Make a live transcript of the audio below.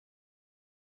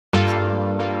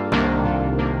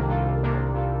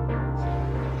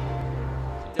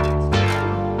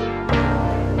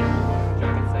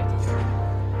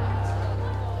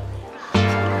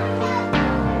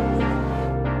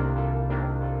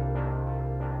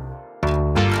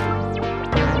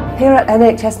Here at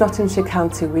NHS Nottinghamshire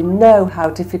County, we know how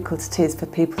difficult it is for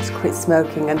people to quit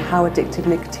smoking and how addictive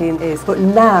nicotine is. But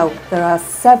now there are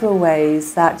several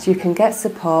ways that you can get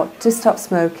support to stop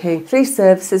smoking. 3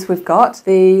 services we've got.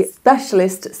 The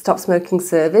specialist stop smoking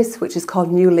service, which is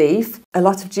called New Leaf. A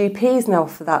lot of GPs now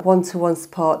offer that one-to-one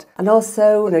support. And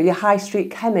also, your high street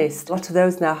chemist. A lot of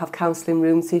those now have counselling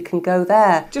rooms, so you can go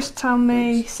there. Just tell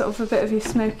me sort of a bit of your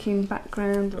smoking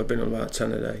background. I've been on about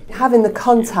 10 a day. Having the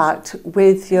contact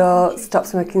with your stop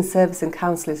smoking service and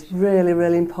counsellor is really,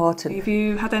 really important. Have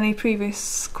you had any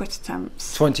previous quit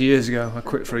attempts? 20 years ago, I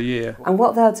quit for a year. And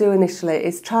what they'll do initially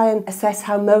is try and assess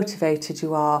how motivated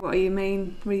you are. What are your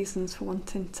main reasons for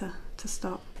wanting to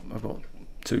stop? I've got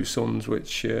 2 sons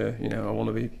which, I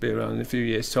want to be around in a few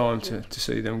years' time to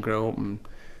see them grow up and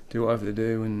do whatever they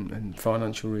do, and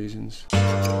financial reasons. So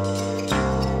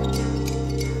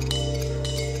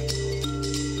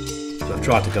I've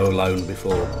tried to go alone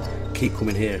before. Keep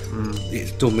coming here.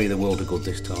 It's done me the world of good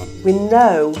this time. We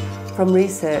know from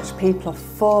research people are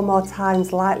 4 more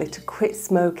times likely to quit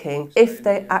smoking if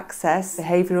they access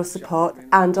behavioural support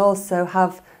and also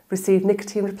have received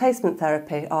nicotine replacement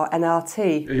therapy, or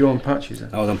NRT. Are you on patches then?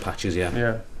 I was on patches, yeah.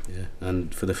 Yeah.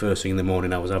 And for the first thing in the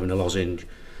morning I was having a lozenge.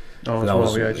 Oh,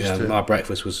 my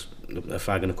breakfast was a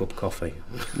fag and a cup of coffee.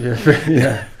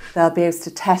 Yeah. They'll be able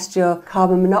to test your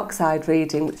carbon monoxide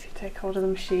reading. You take hold of the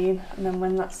machine, and then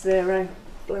when that's 0,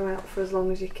 blow out for as long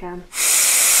as you can.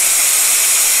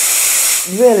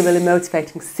 Really, really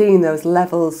motivating seeing those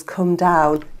levels come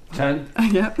down. 10?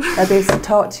 Yep. They'll be able to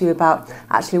talk to you about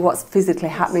actually what's physically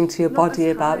happening to your body,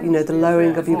 about the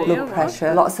lowering of your blood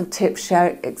pressure. Lots of tips,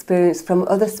 share experience from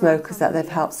other smokers that they've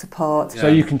helped support. So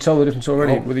you can tell the difference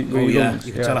already?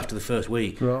 You can tell after the first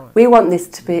week. Right. We want this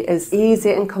to be as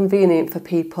easy and convenient for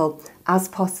people as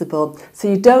possible, so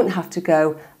you don't have to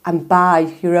go and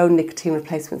buy your own nicotine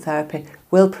replacement therapy.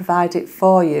 We'll provide it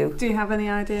for you. Do you have any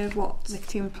idea of what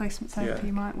nicotine replacement therapy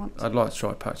you might want? I'd like to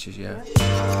try patches, yeah.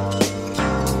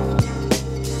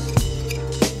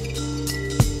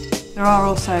 There are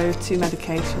also 2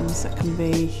 medications that can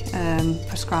be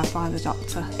prescribed by the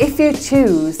doctor. If you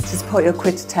choose to support your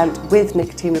quit attempt with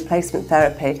nicotine replacement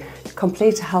therapy,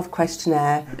 complete a health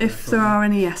questionnaire. If there are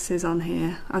any yeses on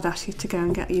here, I'd ask you to go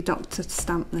and get your doctor to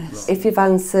stamp this. If you've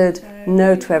answered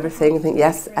no to everything and think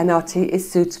yes, NRT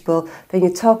is suitable, then you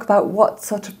talk about what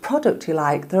sort of product you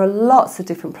like. There are lots of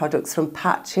different products, from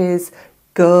patches,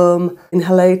 gum,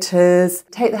 inhalators.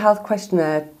 Take the health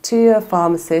questionnaire to your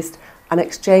pharmacist and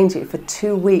exchange it for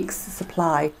 2 weeks'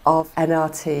 supply of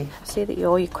NRT. I see that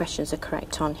all your questions are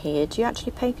correct on here. Do you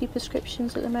actually pay for your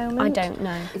prescriptions at the moment? I don't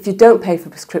know. If you don't pay for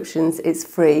prescriptions, it's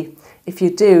free. If you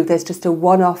do, there's just a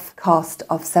one-off cost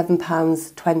of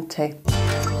 £7.20.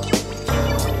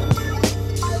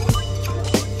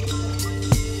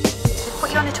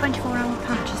 Put you on a 24-hour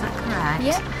patch, is that correct?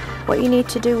 Yeah. What you need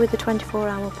to do with the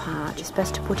 24-hour patch is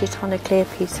best to put it on a clear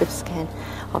piece of skin.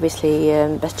 Obviously,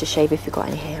 best to shave if you've got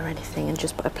any hair or anything, and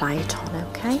just apply it on,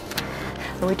 okay?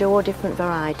 And we do all different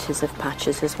varieties of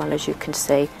patches, as well, as you can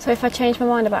see. So if I change my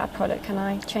mind about a product, can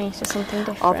I change to something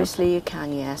different? Obviously you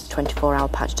can, yes. 24-hour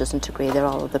patch doesn't agree. There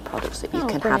are other products that you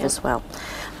can have as well.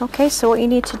 Okay, so what you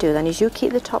need to do then is you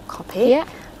keep the top copy. Yeah.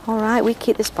 All right, we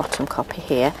keep this bottom copy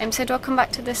here. So do I come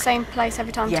back to the same place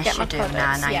every time to get my products? Yes, you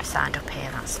do. Now you've signed up here,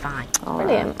 that's fine.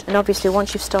 Brilliant. Right. And obviously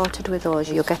once you've started with us,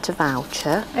 you'll get a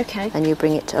voucher. Okay. And you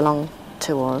bring it along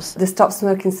to us. The stop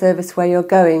smoking service where you're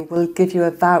going will give you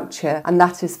a voucher, and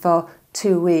that is for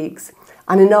 2 weeks.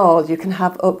 And in all, you can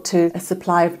have up to a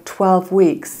supply of 12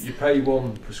 weeks. You pay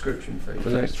 1 prescription fee.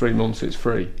 For the next 3 months it's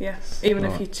free? Yes, even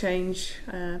if you change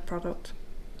product.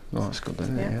 Oh, that's good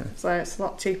then, yeah. So it's a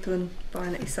lot cheaper than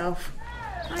buying it yourself.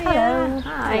 Hello.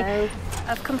 Hi. Hello.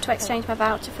 I've come to exchange my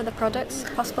voucher for the products,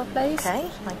 if possible, please. Okay,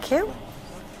 thank you.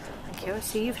 Thank you. I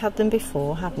see you've had them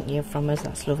before, haven't you, from us?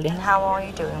 That's lovely. And how are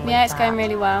you doing with Yeah, it's that? going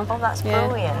really well. Oh, that's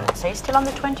brilliant. So you're still on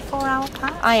the 24-hour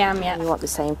patch? I am, yeah. You want the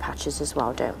same patches as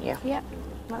well, don't you? Yeah.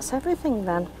 That's everything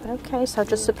then. Okay, so I'll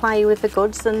just supply you with the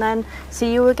goods and then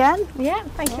see you again. Yeah,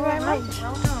 thank you very much.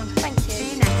 Well done. Thank you.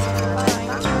 See you next time.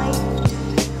 Bye. Bye.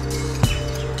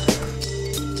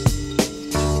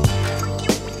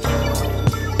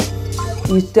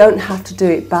 You don't have to do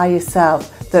it by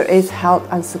yourself. There is help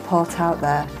and support out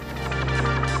there.